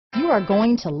are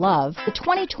going to love the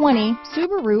 2020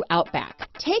 Subaru Outback.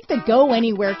 Take the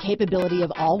go-anywhere capability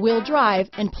of all-wheel drive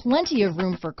and plenty of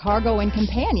room for cargo and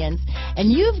companions,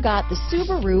 and you've got the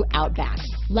Subaru Outback.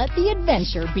 Let the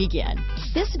adventure begin.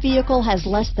 This vehicle has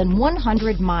less than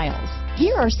 100 miles.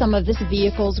 Here are some of this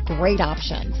vehicle's great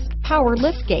options: power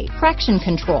liftgate, traction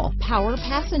control, power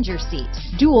passenger seat,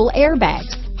 dual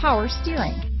airbags, power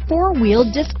steering, four-wheel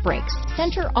disc brakes,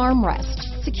 center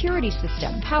armrest, security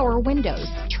system, power windows,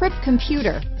 trip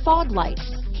computer, fog lights,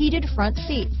 heated front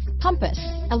seats, compass,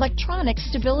 electronic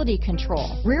stability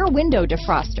control, rear window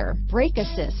defroster, brake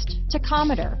assist,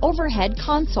 tachometer, overhead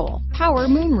console, power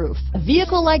moonroof. A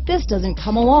vehicle like this doesn't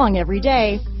come along every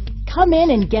day. Come in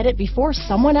and get it before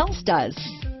someone else does.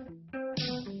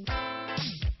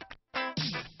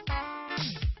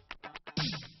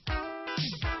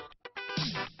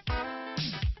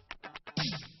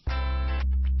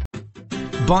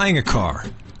 Buying a car,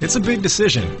 it's a big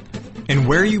decision, and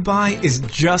where you buy is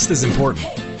just as important.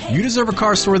 You deserve a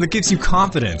car store that gives you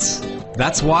confidence.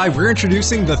 That's why we're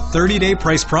introducing the 30-day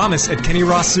price promise at Kenny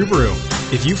Ross Subaru.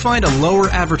 If you find a lower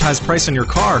advertised price on your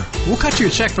car, we'll cut you a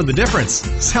check for the difference.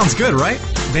 Sounds good, right?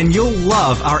 Then you'll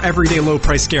love our everyday low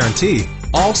price guarantee,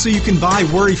 all so you can buy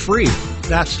worry-free.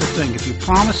 That's the thing. If you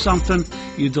promise something,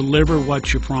 you deliver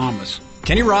what you promise.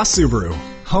 Kenny Ross Subaru,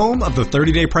 home of the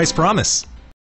 30-day price promise.